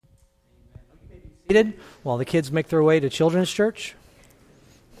While the kids make their way to Children's Church.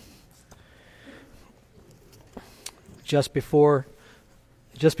 Just before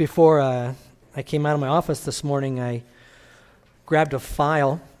I came out of my office this morning, I grabbed a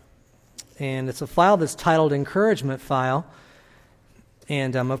file, and it's a file that's titled Encouragement File.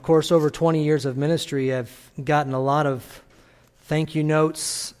 And of course, over 20 years of ministry, I've gotten a lot of thank you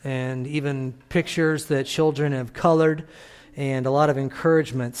notes and even pictures that children have colored and a lot of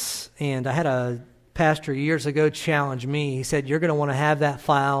encouragements. And I had a pastor years ago challenge me. He said, you're going to want to have that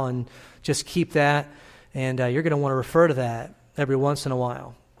file and just keep that, and you're going to want to refer to that every once in a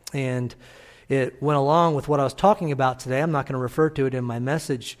while. And it went along with what I was talking about today. I'm not going to refer to it in my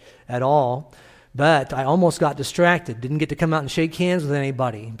message at all, but I almost got distracted. Didn't get to come out and shake hands with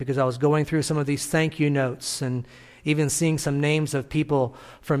anybody because I was going through some of these thank you notes and even seeing some names of people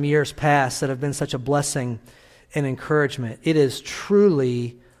from years past that have been such a blessing and encouragement. It is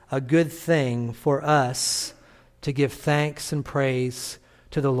truly a good thing for us to give thanks and praise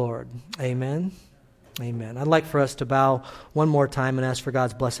to the Lord. Amen. Amen. I'd like for us to bow one more time and ask for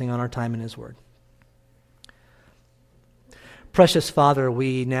God's blessing on our time in His Word. Precious Father,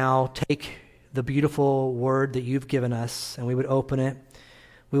 we now take the beautiful Word that You've given us, and we would open it.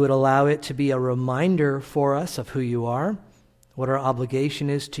 We would allow it to be a reminder for us of who You are, what our obligation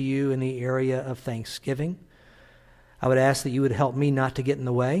is to You in the area of thanksgiving. I would ask that You would help me not to get in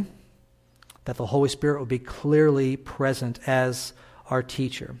the way, that the Holy Spirit would be clearly present as our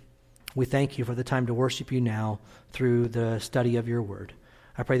teacher. We thank You for the time to worship You now through the study of Your Word.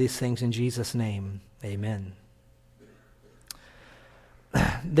 I pray these things in Jesus' name. Amen.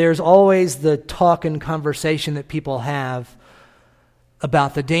 There's always the talk and conversation that people have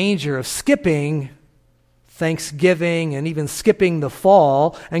about the danger of skipping Thanksgiving and even skipping the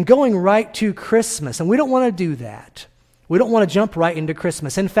fall and going right to Christmas. And we don't want to do that. We don't want to jump right into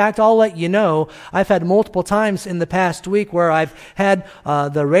Christmas. In fact, I'll let you know, I've had multiple times in the past week where I've had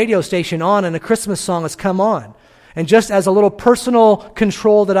the radio station on and a Christmas song has come on. And just as a little personal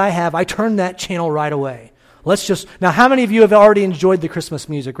control that I have, I turn that channel right away. Now, how many of you have already enjoyed the Christmas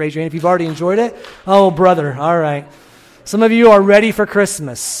music? Raise your hand if you've already enjoyed it. Oh, brother, all right. Some of you are ready for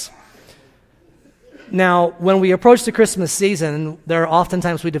Christmas. Now, when we approach the Christmas season, there are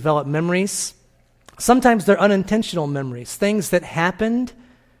oftentimes we develop memories. Sometimes they're unintentional memories, things that happened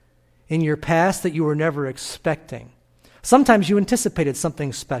in your past that you were never expecting. Sometimes you anticipated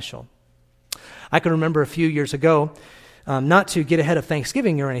something special. I can remember a few years ago, not to get ahead of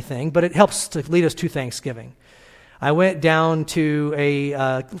Thanksgiving or anything, but it helps to lead us to Thanksgiving. I went down to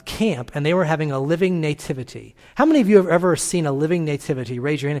a camp, and they were having a living nativity. How many of you have ever seen a living nativity?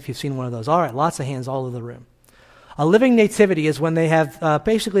 Raise your hand if you've seen one of those. All right, lots of hands all over the room. A living nativity is when they have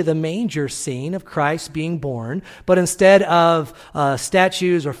basically the manger scene of Christ being born, but instead of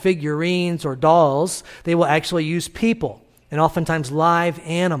statues or figurines or dolls, they will actually use people and oftentimes live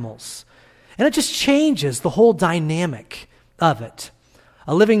animals. And it just changes the whole dynamic of it.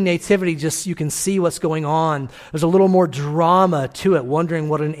 A living nativity, just you can see what's going on. There's a little more drama to it, wondering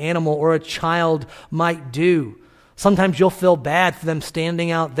what an animal or a child might do. Sometimes you'll feel bad for them standing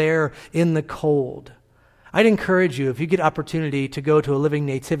out there in the cold. I'd encourage you, if you get opportunity to go to a living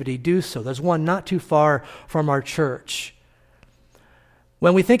nativity, do so. There's one not too far from our church.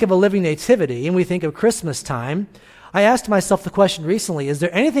 When we think of a living nativity and we think of Christmas time, I asked myself the question recently, is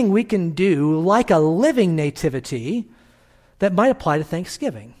there anything we can do like a living nativity that might apply to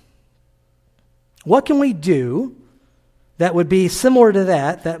Thanksgiving? What can we do that would be similar to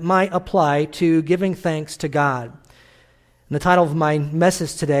that might apply to giving thanks to God? And the title of my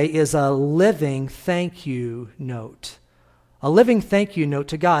message today is a living thank you note. A living thank you note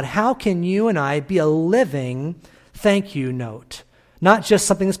to God. How can you and I be a living thank you note? Not just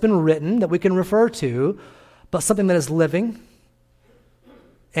something that's been written that we can refer to, but something that is living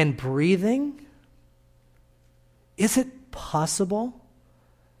and breathing. Is it possible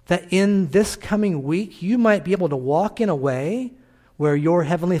that in this coming week you might be able to walk in a way where your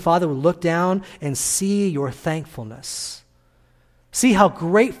Heavenly Father will look down and see your thankfulness? See how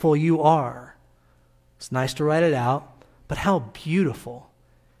grateful you are. It's nice to write it out, but how beautiful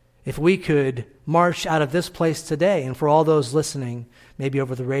if we could march out of this place today, and for all those listening, maybe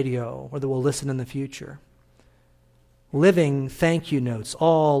over the radio or that will listen in the future. Living thank you notes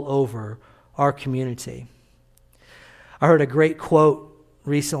all over our community. I heard a great quote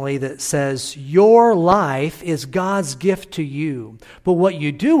recently that says, your life is God's gift to you, but what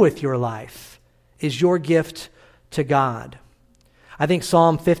you do with your life is your gift to God. I think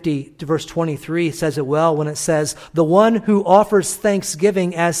Psalm 50, verse 23 says it well when it says, the one who offers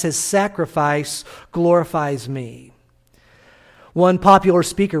thanksgiving as his sacrifice glorifies me. One popular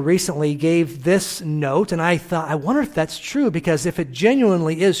speaker recently gave this note, and I thought, I wonder if that's true, because if it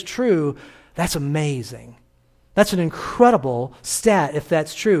genuinely is true, that's amazing. That's an incredible stat if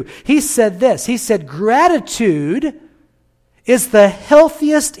that's true. He said this. He said, gratitude is the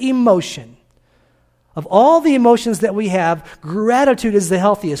healthiest emotion. Of all the emotions that we have, gratitude is the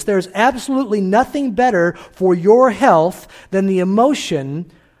healthiest. There's absolutely nothing better for your health than the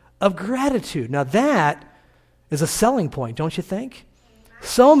emotion of gratitude. Now that is a selling point, don't you think?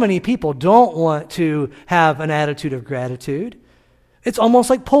 So many people don't want to have an attitude of gratitude. It's almost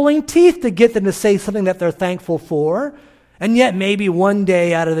like pulling teeth to get them to say something that they're thankful for. And yet maybe one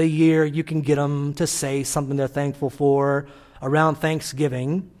day out of the year you can get them to say something they're thankful for around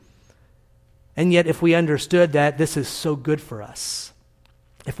Thanksgiving. And yet if we understood that this is so good for us,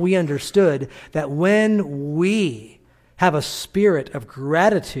 if we understood that when we have a spirit of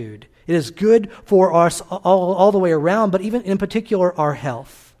gratitude, it is good for us all the way around, but even in particular our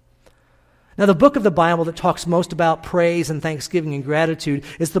health. Now, the book of the Bible that talks most about praise and thanksgiving and gratitude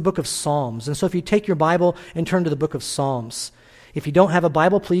is the book of Psalms. And so if you take your Bible and turn to the book of Psalms. If you don't have a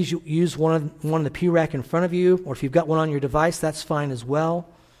Bible, please use one in the pew rack in front of you, or if you've got one on your device, that's fine as well.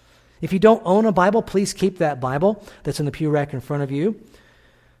 If you don't own a Bible, please keep that Bible that's in the pew rack in front of you.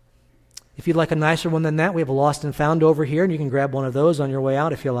 If you'd like a nicer one than that, we have a Lost and Found over here, and you can grab one of those on your way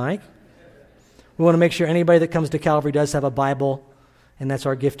out if you like. We want to make sure anybody that comes to Calvary does have a Bible, and that's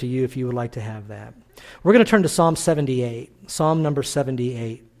our gift to you if you would like to have that. We're going to turn to Psalm 78, Psalm number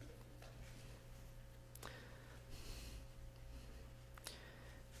 78.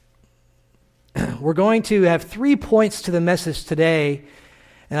 We're going to have 3 points to the message today,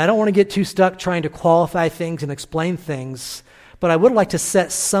 and I don't want to get too stuck trying to qualify things and explain things, but I would like to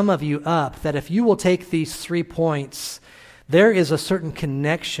set some of you up that if you will take these 3 points, there is a certain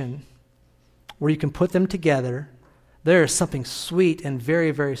connection where you can put them together. There is something sweet and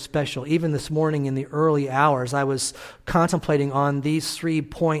very, very special. Even this morning in the early hours, I was contemplating on these 3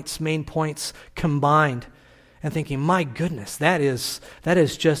 points, main points combined, and thinking, my goodness, that is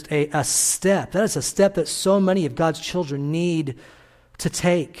just a step. That is a step that so many of God's children need to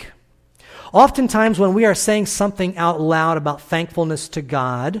take. Oftentimes when we are saying something out loud about thankfulness to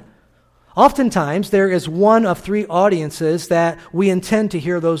God, oftentimes there is one of 3 audiences that we intend to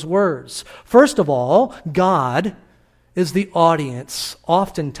hear those words. First of all, God is the audience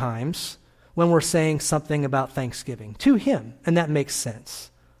oftentimes when we're saying something about thanksgiving to Him, and that makes sense.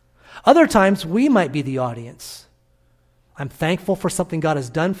 Other times we might be the audience. I'm thankful for something God has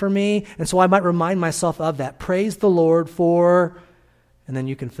done for me, and so I might remind myself of that. Praise the Lord for, and then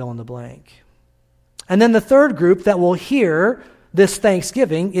you can fill in the blank. And then the third group that will hear this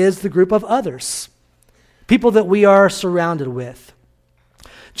thanksgiving is the group of others, people that we are surrounded with.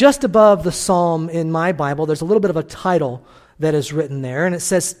 Just above the psalm in my Bible, there's a little bit of a title that is written there, and it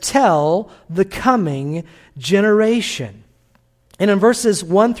says, Tell the Coming Generation. And in verses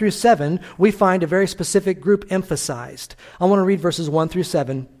 1 through 7, we find a very specific group emphasized. I want to read verses 1 through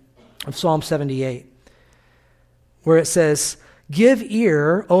 7 of Psalm 78, where it says, Give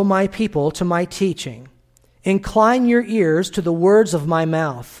ear, O my people, to my teaching. Incline your ears to the words of my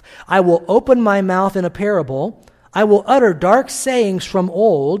mouth. I will open my mouth in a parable. I will utter dark sayings from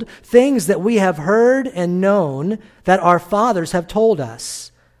old, things that we have heard and known, that our fathers have told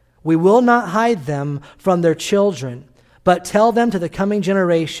us. We will not hide them from their children, but tell them to the coming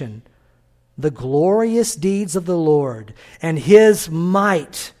generation the glorious deeds of the Lord and His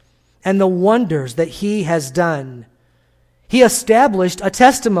might and the wonders that He has done. He established a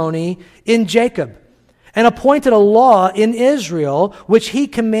testimony in Jacob and appointed a law in Israel, which He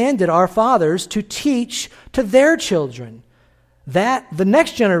commanded our fathers to teach to their children, that the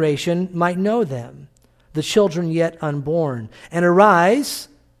next generation might know them, the children yet unborn, and arise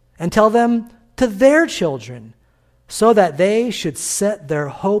and tell them to their children, so that they should set their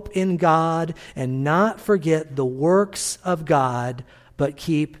hope in God and not forget the works of God, but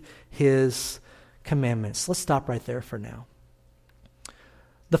keep His commandments. Let's stop right there for now.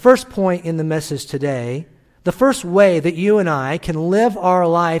 The first point in the message today, the first way that you and I can live our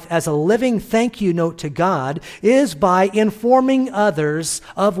life as a living thank you note to God is by informing others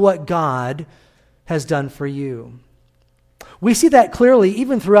of what God has done for you. We see that clearly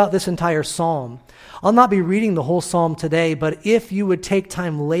even throughout this entire psalm. I'll not be reading the whole psalm today, but if you would take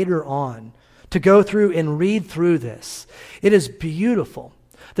time later on to go through and read through this, it is beautiful.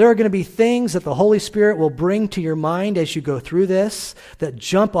 There are going to be things that the Holy Spirit will bring to your mind as you go through this that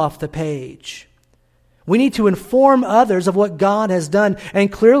jump off the page. We need to inform others of what God has done,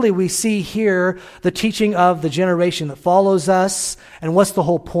 and clearly we see here the teaching of the generation that follows us, and what's the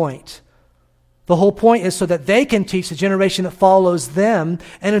whole point? The whole point is so that they can teach the generation that follows them,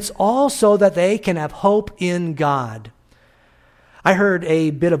 and it's also that they can have hope in God. I heard a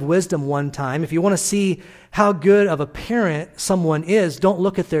bit of wisdom one time. If you want to see how good of a parent someone is, don't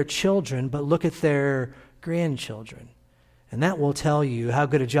look at their children, but look at their grandchildren. And that will tell you how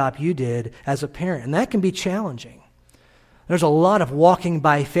good a job you did as a parent. And that can be challenging. There's a lot of walking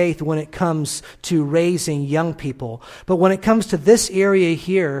by faith when it comes to raising young people. But when it comes to this area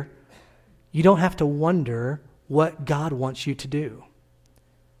here, you don't have to wonder what God wants you to do.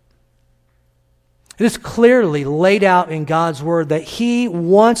 It is clearly laid out in God's Word that He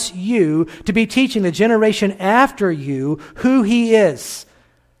wants you to be teaching the generation after you who He is.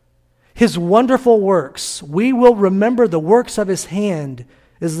 His wonderful works. We will remember the works of His hand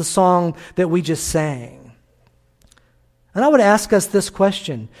is the song that we just sang. And I would ask us this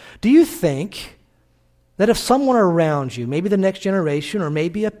question. Do you think that if someone around you, maybe the next generation or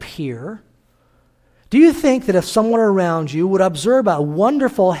maybe a peer, do you think that if someone around you would observe a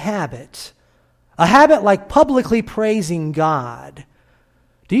wonderful habit, a habit like publicly praising God,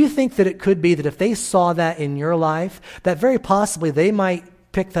 do you think that it could be that if they saw that in your life, that very possibly they might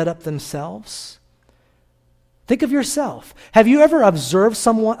pick that up themselves? Think of yourself. Have you ever observed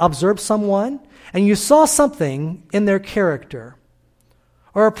someone and you saw something in their character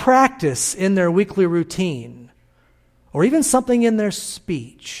or a practice in their weekly routine or even something in their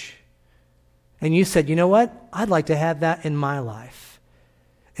speech, and you said, you know what? I'd like to have that in my life.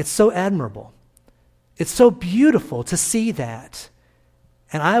 It's so admirable. It's so beautiful to see that.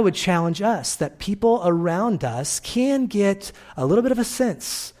 And I would challenge us that people around us can get a little bit of a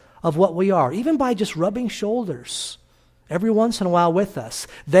sense of what we are, even by just rubbing shoulders every once in a while with us.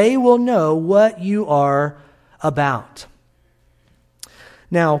 They will know what you are about.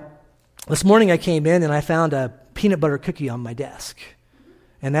 Now, this morning I came in and I found a peanut butter cookie on my desk.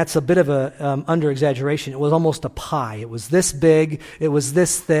 And that's a bit of a under-exaggeration. It was almost a pie. It was this big, it was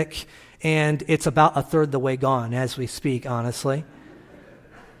this thick, and it's about a third the way gone as we speak, honestly.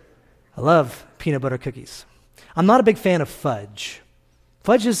 I love peanut butter cookies. I'm not a big fan of fudge.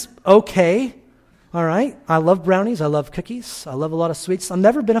 Fudge is okay, all right? I love brownies. I love cookies. I love a lot of sweets. I've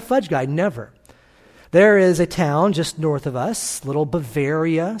never been a fudge guy, never. There is a town just north of us, little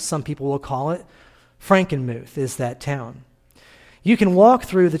Bavaria, some people will call it. Frankenmuth is that town. You can walk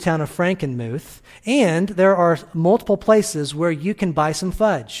through the town of Frankenmuth, and there are multiple places where you can buy some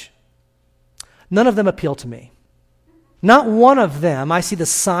fudge. None of them appeal to me. Not one of them. I see the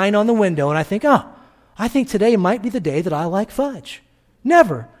sign on the window, and I think, I think today might be the day that I like fudge.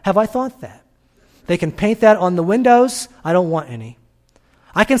 Never have I thought that. They can paint that on the windows. I don't want any.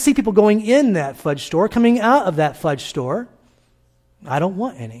 I can see people going in that fudge store, coming out of that fudge store. I don't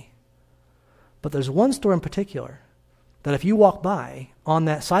want any. But there's one store in particular that if you walk by on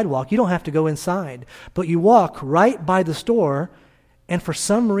that sidewalk, you don't have to go inside, but you walk right by the store, and for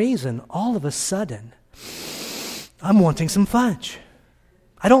some reason, all of a sudden, I'm wanting some fudge.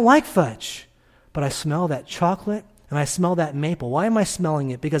 I don't like fudge, but I smell that chocolate and I smell that maple. Why am I smelling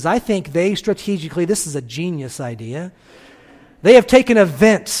it? Because I think they strategically, this is a genius idea. They have taken a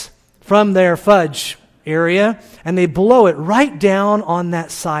vent from their fudge area and they blow it right down on that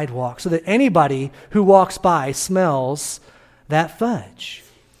sidewalk so that anybody who walks by smells that fudge.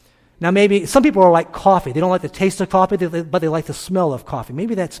 Now maybe some people are like coffee. They don't like the taste of coffee, but they like the smell of coffee.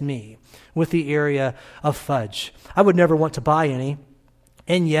 Maybe that's me with the area of fudge. I would never want to buy any,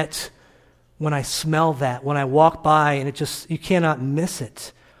 and yet when I smell that, when I walk by and you cannot miss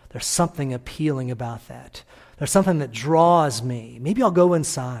it, there's something appealing about that. There's something that draws me. Maybe I'll go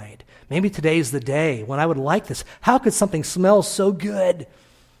inside. Maybe today's the day when I would like this. How could something smell so good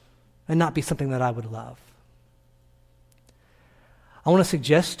and not be something that I would love? I want to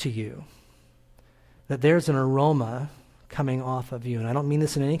suggest to you that there's an aroma coming off of you, and I don't mean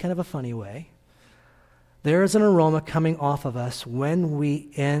this in any kind of a funny way. There is an aroma coming off of us when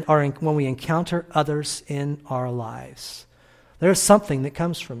we encounter others in our lives. There is something that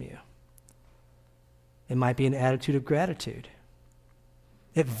comes from you. It might be an attitude of gratitude.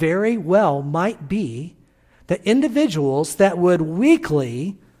 It very well might be that individuals that would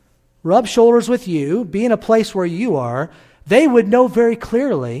weekly rub shoulders with you, be in a place where you are, they would know very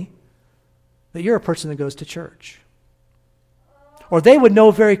clearly that you're a person that goes to church. Or they would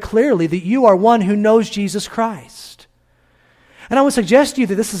know very clearly that you are one who knows Jesus Christ. And I would suggest to you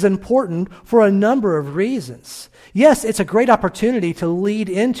that this is important for a number of reasons. Yes, it's a great opportunity to lead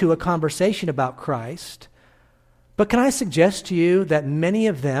into a conversation about Christ. But can I suggest to you that many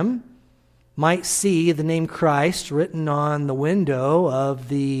of them might see the name Christ written on the window of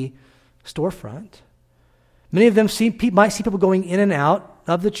the storefront? Many of them might see people going in and out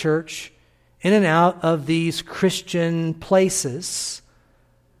of the church in and out of these Christian places,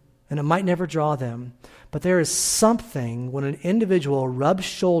 and it might never draw them. But there is something when an individual rubs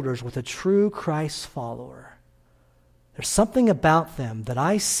shoulders with a true Christ follower. There's something about them that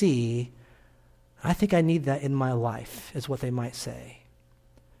I see, I think I need that in my life, is what they might say.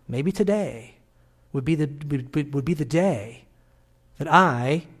 Maybe today would be the day that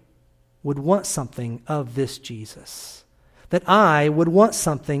I would want something of this Jesus, that I would want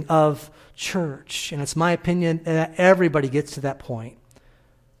something of church. And it's my opinion that everybody gets to that point.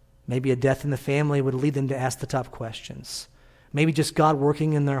 Maybe a death in the family would lead them to ask the tough questions. Maybe just God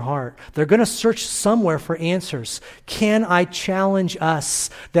working in their heart. They're going to search somewhere for answers. Can I challenge us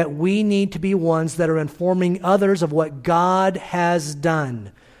that we need to be ones that are informing others of what God has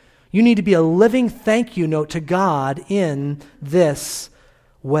done? You need to be a living thank you note to God in this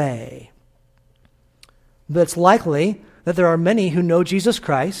way. But it's likely that there are many who know Jesus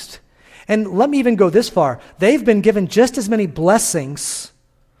Christ. And let me even go this far. They've been given just as many blessings.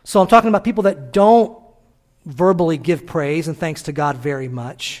 So I'm talking about people that don't verbally give praise and thanks to God very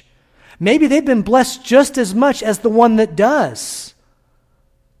much. Maybe they've been blessed just as much as the one that does.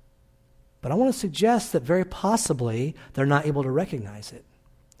 But I want to suggest that very possibly they're not able to recognize it.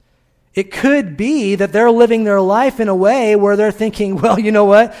 It could be that they're living their life in a way where they're thinking, well, you know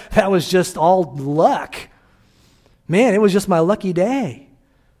what? That was just all luck. Man, it was just my lucky day.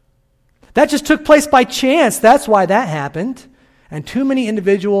 That just took place by chance. That's why that happened. And too many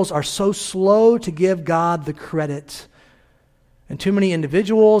individuals are so slow to give God the credit. And too many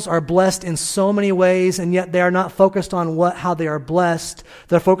individuals are blessed in so many ways, and yet they are not focused on how they are blessed.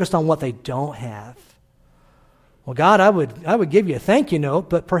 They're focused on what they don't have. Well, God, I would give you a thank you note,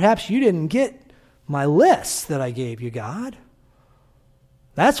 but perhaps you didn't get my list that I gave you, God.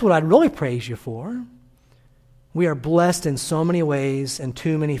 That's what I'd really praise you for. We are blessed in so many ways, and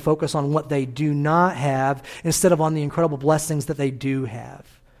too many focus on what they do not have instead of on the incredible blessings that they do have.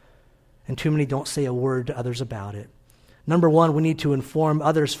 And too many don't say a word to others about it. Number one, we need to inform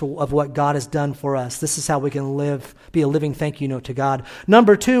others of what God has done for us. This is how we can be a living thank you note to God.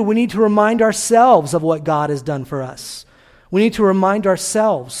 Number two, we need to remind ourselves of what God has done for us. We need to remind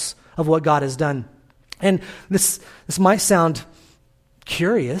ourselves of what God has done. And this might sound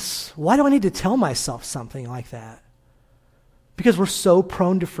curious. Why do I need to tell myself something like that? Because we're so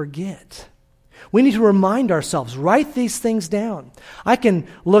prone to forget. We need to remind ourselves, write these things down. I can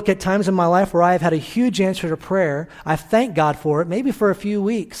look at times in my life where I have had a huge answer to prayer. I thank God for it, maybe for a few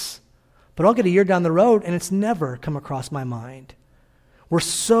weeks. But I'll get a year down the road and it's never come across my mind. We're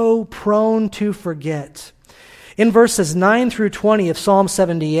so prone to forget. In verses 9 through 20 of Psalm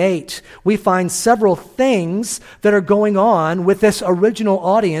 78, we find several things that are going on with this original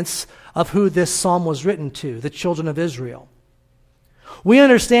audience of who this psalm was written to, the children of Israel. We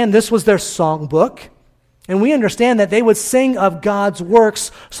understand this was their songbook, and we understand that they would sing of God's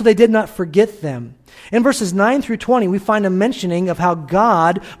works so they did not forget them. In verses 9 through 20, we find a mentioning of how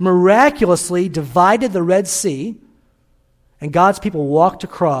God miraculously divided the Red Sea, and God's people walked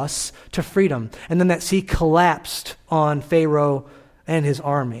across to freedom. And then that sea collapsed on Pharaoh and his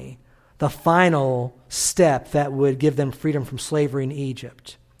army, the final step that would give them freedom from slavery in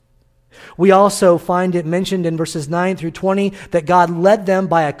Egypt. We also find it mentioned in verses 9 through 20 that God led them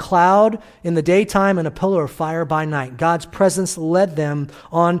by a cloud in the daytime and a pillar of fire by night. God's presence led them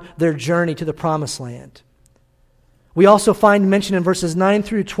on their journey to the promised land. We also find mentioned in verses 9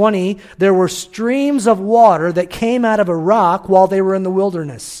 through 20, there were streams of water that came out of a rock while they were in the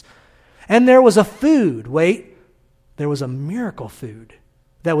wilderness. And there was a food, there was a miracle food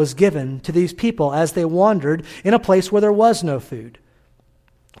that was given to these people as they wandered in a place where there was no food.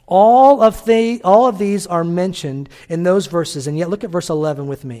 All of these are mentioned in those verses, and yet look at verse 11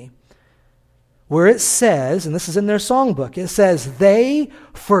 with me, where it says, and this is in their songbook, it says, they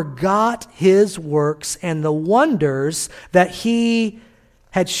forgot his works and the wonders that he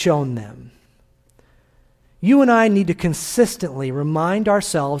had shown them. You and I need to consistently remind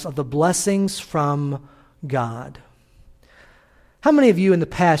ourselves of the blessings from God. How many of you in the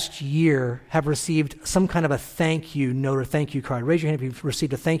past year have received some kind of a thank you note or thank you card? Raise your hand if you've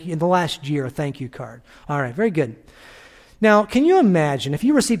received a thank you in the last year, a thank you card. All right, very good. Now, can you imagine if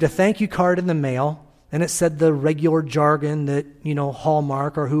you received a thank you card in the mail and it said the regular jargon that,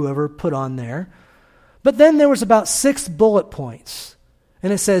 Hallmark or whoever put on there, but then there was about 6 bullet points.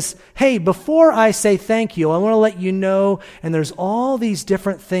 And it says, hey, before I say thank you, I want to let you know, and there's all these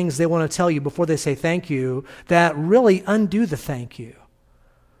different things they want to tell you before they say thank you that really undo the thank you.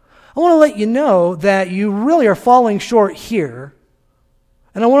 I want to let you know that you really are falling short here.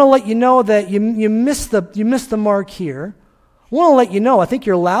 And I want to let you know that you missed the mark here. I want to let you know, I think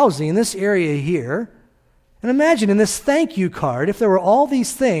you're lousy in this area here. And imagine in this thank you card, if there were all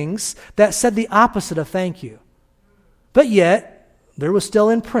these things that said the opposite of thank you. But yet, there was still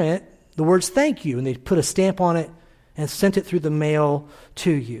in print the words thank you, and they put a stamp on it and sent it through the mail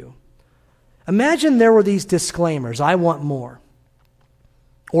to you. Imagine there were these disclaimers, I want more.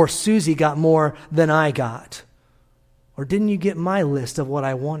 Or Susie got more than I got. Or didn't you get my list of what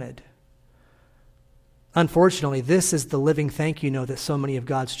I wanted? Unfortunately, this is the living thank you note that so many of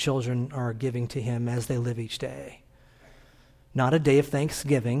God's children are giving to him as they live each day. Not a day of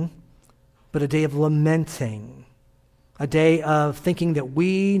thanksgiving, but a day of lamenting. A day of thinking that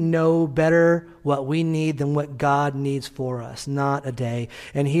we know better what we need than what God needs for us. Not a day.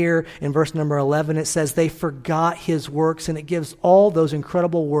 And here in verse number 11, it says they forgot his works, and it gives all those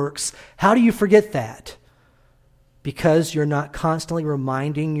incredible works. How do you forget that? Because you're not constantly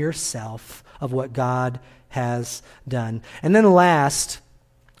reminding yourself of what God has done. And then last,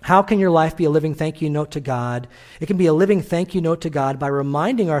 how can your life be a living thank you note to God? It can be a living thank you note to God by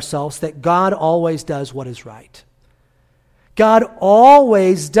reminding ourselves that God always does what is right. God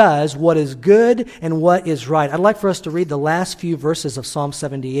always does what is good and what is right. I'd like for us to read the last few verses of Psalm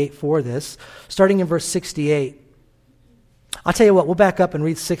 78 for this, starting in verse 68. I'll tell you what, we'll back up and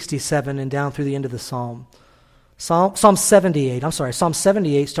read 67 and down through the end of the psalm. Psalm 78,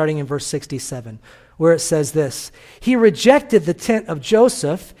 starting in verse 67, where it says this, He rejected the tent of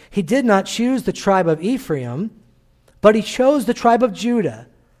Joseph. He did not choose the tribe of Ephraim, but he chose the tribe of Judah,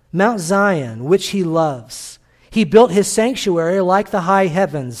 Mount Zion, which he loves. He built his sanctuary like the high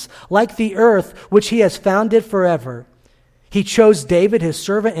heavens, like the earth, which he has founded forever. He chose David, his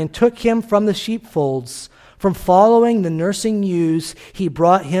servant, and took him from the sheepfolds. From following the nursing ewes, he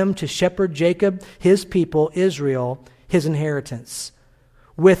brought him to shepherd Jacob, his people, Israel, his inheritance.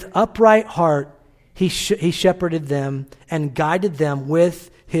 With upright heart, he shepherded them and guided them with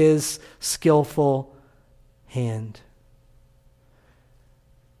his skillful hand.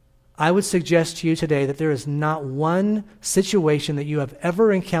 I would suggest to you today that there is not one situation that you have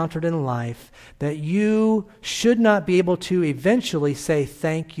ever encountered in life that you should not be able to eventually say,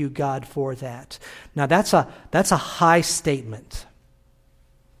 thank you, God, for that. Now, that's a high statement.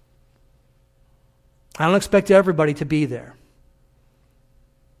 I don't expect everybody to be there.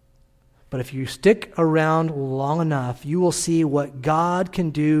 But if you stick around long enough, you will see what God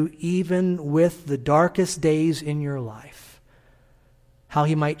can do even with the darkest days in your life. How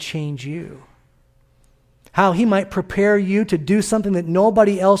he might change you. How he might prepare you to do something that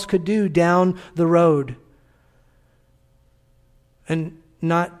nobody else could do down the road. And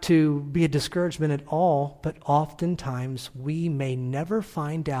not to be a discouragement at all, but oftentimes we may never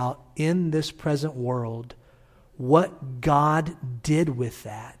find out in this present world what God did with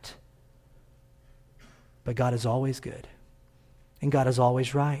that. But God is always good. And God is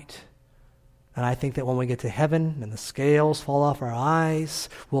always right. And I think that when we get to heaven and the scales fall off our eyes,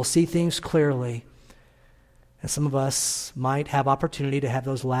 we'll see things clearly. And some of us might have opportunity to have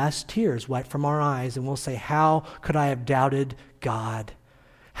those last tears wiped from our eyes, and we'll say, how could I have doubted God?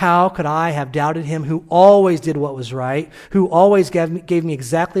 How could I have doubted him who always did what was right, who always gave me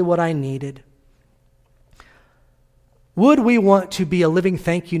exactly what I needed? Would we want to be a living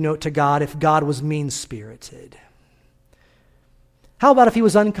thank you note to God if God was mean-spirited? How about if he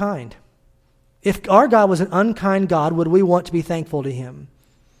was unkind? If our God was an unkind God, would we want to be thankful to him?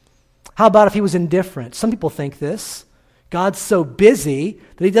 How about if he was indifferent? Some people think this. God's so busy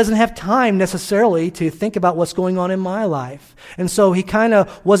that he doesn't have time necessarily to think about what's going on in my life. And so he kind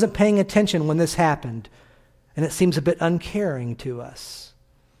of wasn't paying attention when this happened. And it seems a bit uncaring to us.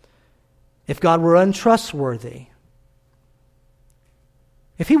 If God were untrustworthy,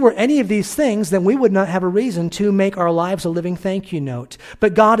 if he were any of these things, then we would not have a reason to make our lives a living thank you note.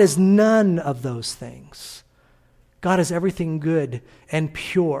 But God is none of those things. God is everything good and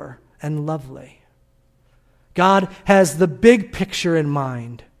pure and lovely. God has the big picture in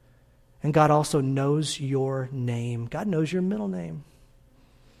mind. And God also knows your name. God knows your middle name.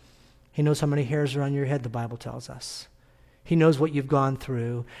 He knows how many hairs are on your head, the Bible tells us. He knows what you've gone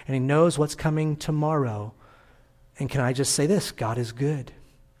through, and he knows what's coming tomorrow. And can I just say this? God is good.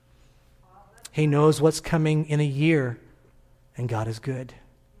 He knows what's coming in a year, and God is good.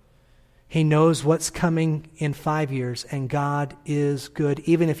 He knows what's coming in 5 years, and God is good.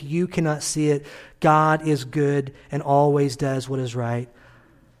 Even if you cannot see it, God is good and always does what is right.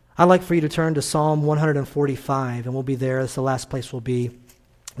 I'd like for you to turn to Psalm 145, and we'll be there. That's the last place we'll be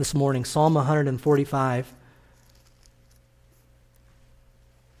this morning. Psalm 145.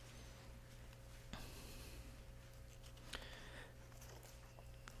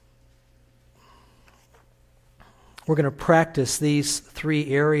 we're going to practice these three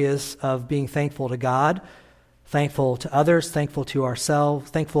areas of being thankful to God, thankful to others, thankful to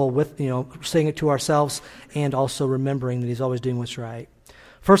ourselves, thankful with, saying it to ourselves, and also remembering that He's always doing what's right.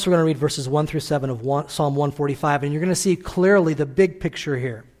 First, we're going to read verses 1 through 7 of Psalm 145, and you're going to see clearly the big picture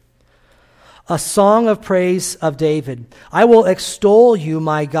here. A song of praise of David. I will extol you,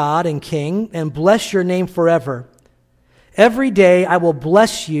 my God and King, and bless your name forever. Every day I will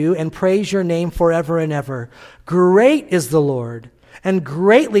bless you and praise your name forever and ever. Great is the Lord, and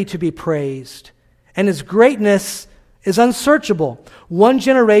greatly to be praised, and His greatness is unsearchable. One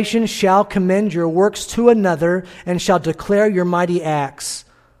generation shall commend your works to another, and shall declare your mighty acts.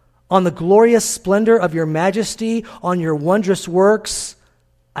 On the glorious splendor of your majesty, on your wondrous works,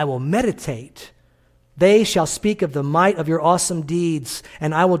 I will meditate. They shall speak of the might of your awesome deeds,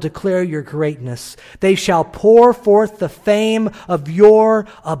 and I will declare your greatness. They shall pour forth the fame of your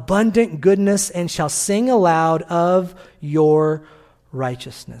abundant goodness, and shall sing aloud of your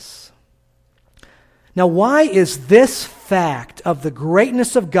righteousness. Now, why is this fact of the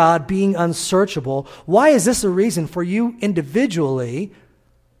greatness of God being unsearchable, why is this a reason for you individually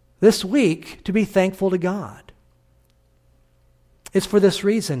this week to be thankful to God? It's for this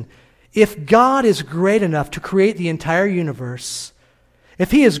reason. If God is great enough to create the entire universe,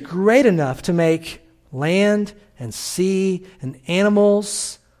 if He is great enough to make land and sea and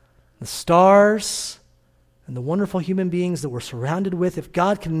animals, the stars, and the wonderful human beings that we're surrounded with, if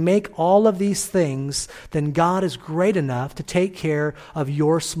God can make all of these things, then God is great enough to take care of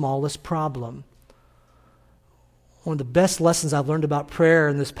your smallest problem. One of the best lessons I've learned about prayer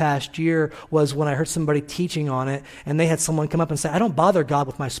in this past year was when I heard somebody teaching on it, and they had someone come up and say, I don't bother God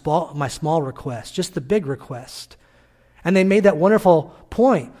with my small request, just the big request. And they made that wonderful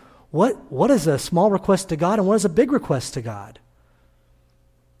point. What is a small request to God, and what is a big request to God?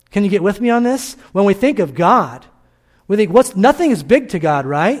 Can you get with me on this? When we think of God, we think nothing is big to God,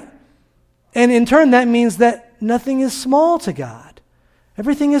 right? And in turn, that means that nothing is small to God.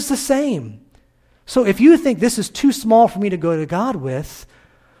 Everything is the same. So if you think this is too small for me to go to God with,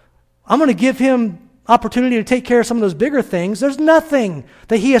 I'm going to give Him opportunity to take care of some of those bigger things. There's nothing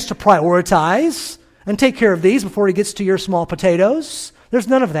that He has to prioritize and take care of these before He gets to your small potatoes. There's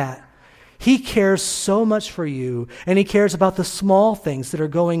none of that. He cares so much for you, and He cares about the small things that are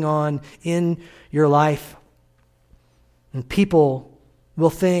going on in your life. And people will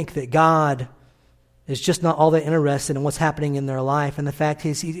think that God is just not all that interested in what's happening in their life. And the fact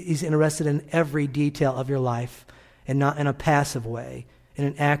is, He's interested in every detail of your life, and not in a passive way, in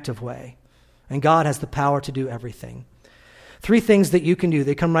an active way. And God has the power to do everything. 3 things that you can do.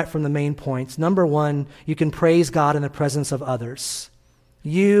 They come right from the main points. Number 1, you can praise God in the presence of others.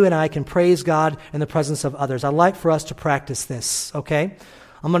 You and I can praise God in the presence of others. I'd like for us to practice this, okay?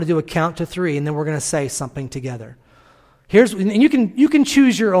 I'm going to do a count to 3, and then we're going to say something together. And you can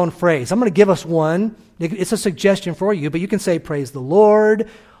choose your own phrase. I'm going to give us one. It's a suggestion for you, but you can say praise the Lord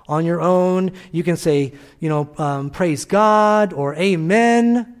on your own. You can say, praise God or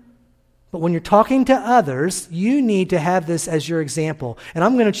amen. But when you're talking to others, you need to have this as your example. And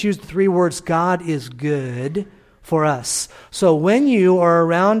I'm going to choose the 3 words, God is good, for us. So when you are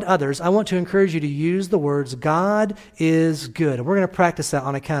around others, I want to encourage you to use the words, God is good. And we're going to practice that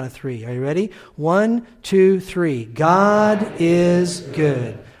on a count of 3. Are you ready? 1, 2, 3. God is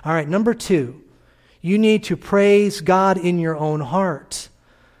good. All right, number 2. You need to praise God in your own heart.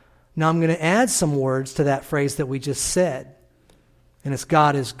 Now I'm going to add some words to that phrase that we just said. And it's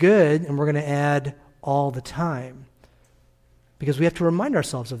God is good, and we're going to add all the time. Because we have to remind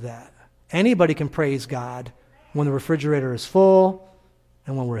ourselves of that. Anybody can praise God when the refrigerator is full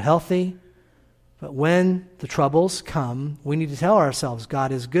and when we're healthy. But when the troubles come, we need to tell ourselves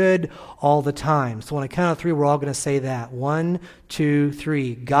God is good all the time. So on a count of 3, we're all going to say that. 1, 2,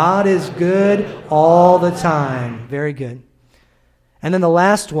 3. God is good all the time. Very good. And then the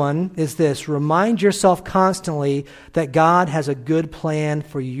last one is this. Remind yourself constantly that God has a good plan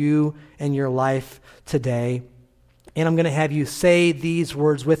for you and your life today. And I'm going to have you say these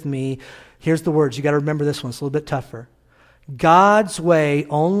words with me. Here's the words. You got to remember this one. It's a little bit tougher. God's way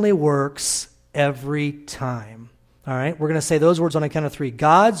only works every time. All right? We're going to say those words on a count of 3.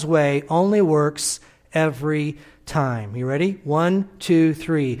 God's way only works every time. You ready? 1, 2,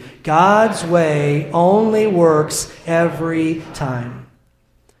 3. God's way only works every time.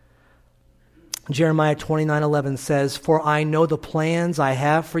 Jeremiah 29:11 says, For I know the plans I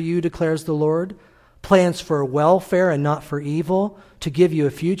have for you, declares the Lord, plans for welfare and not for evil, to give you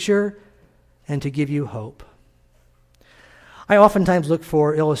a future and to give you hope. I oftentimes look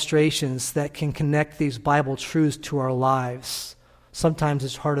for illustrations that can connect these Bible truths to our lives. Sometimes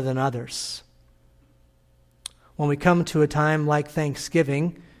it's harder than others. When we come to a time like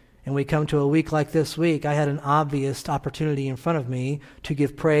Thanksgiving, and we come to a week like this week, I had an obvious opportunity in front of me to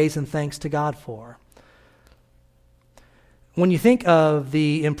give praise and thanks to God for. When you think of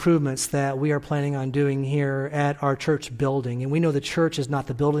the improvements that we are planning on doing here at our church building, and we know the church is not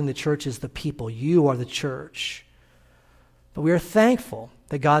the building, the church is the people. You are the church. But we are thankful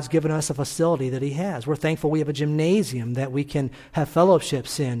that God's given us a facility that He has. We're thankful we have a gymnasium that we can have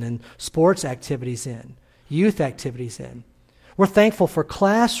fellowships in and sports activities in, youth activities in. We're thankful for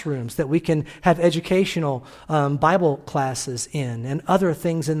classrooms that we can have educational Bible classes in and other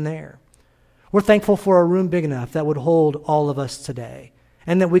things in there. We're thankful for a room big enough that would hold all of us today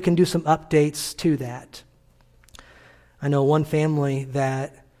and that we can do some updates to that. I know one family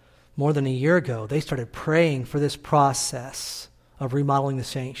that more than a year ago, they started praying for this process of remodeling the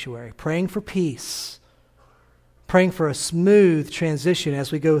sanctuary, praying for peace, praying for a smooth transition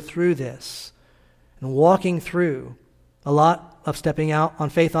as we go through this, and walking through a lot of stepping out on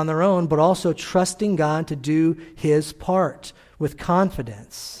faith on their own, but also trusting God to do His part with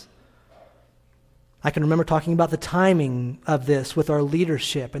confidence. I can remember talking about the timing of this with our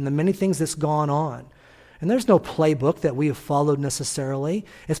leadership and the many things that's gone on. And there's no playbook that we have followed necessarily.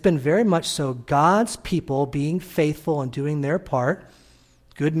 It's been very much so God's people being faithful and doing their part,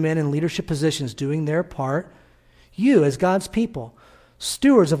 good men in leadership positions doing their part, you as God's people,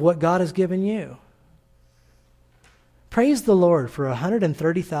 stewards of what God has given you. Praise the Lord for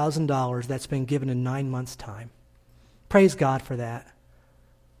 $130,000 that's been given in 9 months' time. Praise God for that.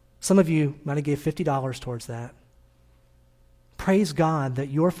 Some of you might have gave $50 towards that. Praise God that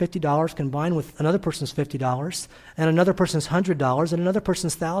your $50 combined with another person's $50 and another person's $100 and another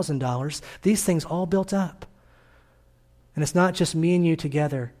person's $1,000, these things all built up. And it's not just me and you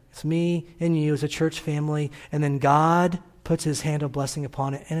together. It's me and you as a church family, and then God puts His hand of blessing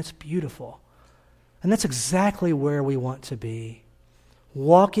upon it, and it's beautiful. And that's exactly where we want to be,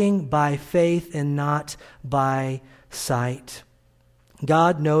 walking by faith and not by sight.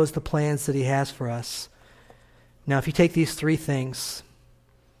 God knows the plans that He has for us. Now, if you take these three things,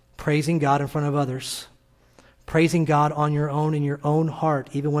 praising God in front of others, praising God on your own in your own heart,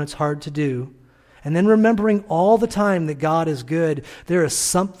 even when it's hard to do, and then remembering all the time that God is good, there is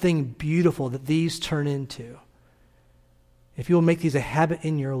something beautiful that these turn into. If you will make these a habit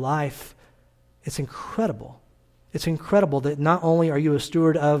in your life, it's incredible. It's incredible that not only are you a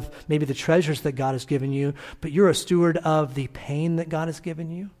steward of maybe the treasures that God has given you, but you're a steward of the pain that God has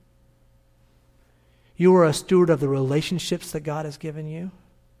given you. You are a steward of the relationships that God has given you.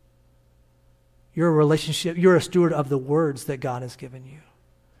 You're a steward of the words that God has given you.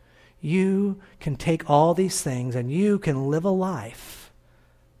 You can take all these things and you can live a life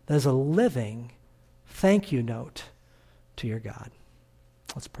that is a living thank you note to your God.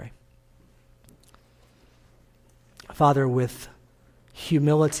 Let's pray. Father, with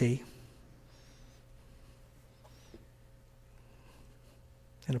humility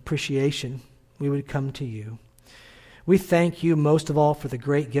and appreciation, we would come to you. We thank you most of all for the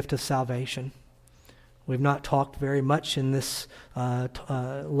great gift of salvation. We've not talked very much in this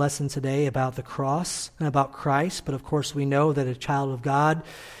lesson today about the cross and about Christ, but of course we know that a child of God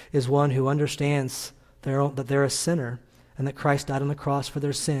is one who understands that they're a sinner and that Christ died on the cross for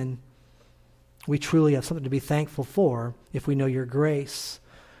their sin. We truly have something to be thankful for if we know your grace.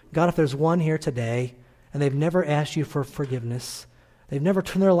 God, if there's one here today and they've never asked you for forgiveness, they've never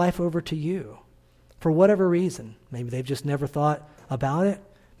turned their life over to you for whatever reason. Maybe they've just never thought about it.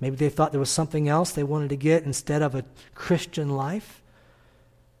 Maybe they thought there was something else they wanted to get instead of a Christian life.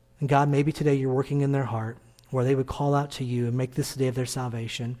 And God, maybe today you're working in their heart where they would call out to you and make this the day of their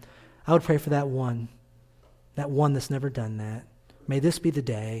salvation. I would pray for that one that's never done that. May this be the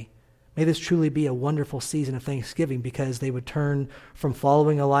day. May this truly be a wonderful season of Thanksgiving because they would turn from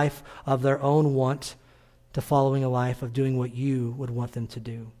following a life of their own want to following a life of doing what you would want them to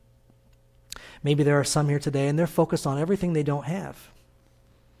do. Maybe there are some here today and they're focused on everything they don't have.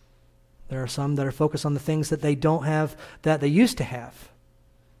 There are some that are focused on the things that they don't have that they used to have.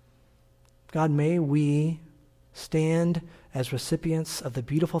 God, may we stand as recipients of the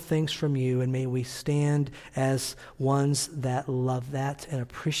beautiful things from you, and may we stand as ones that love that and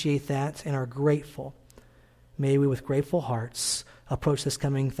appreciate that and are grateful. May we with grateful hearts approach this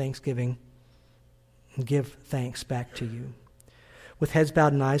coming Thanksgiving and give thanks back to you. With heads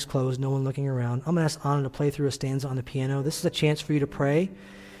bowed and eyes closed, no one looking around, I'm going to ask Anna to play through a stanza on the piano. This is a chance for you to pray.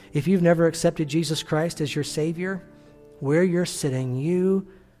 If you've never accepted Jesus Christ as your Savior, where you're sitting, you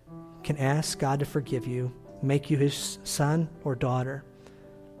can ask God to forgive you, make you His son or daughter.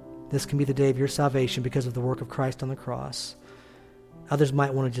 This can be the day of your salvation because of the work of Christ on the cross. Others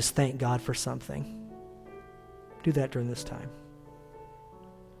might want to just thank God for something. Do that during this time.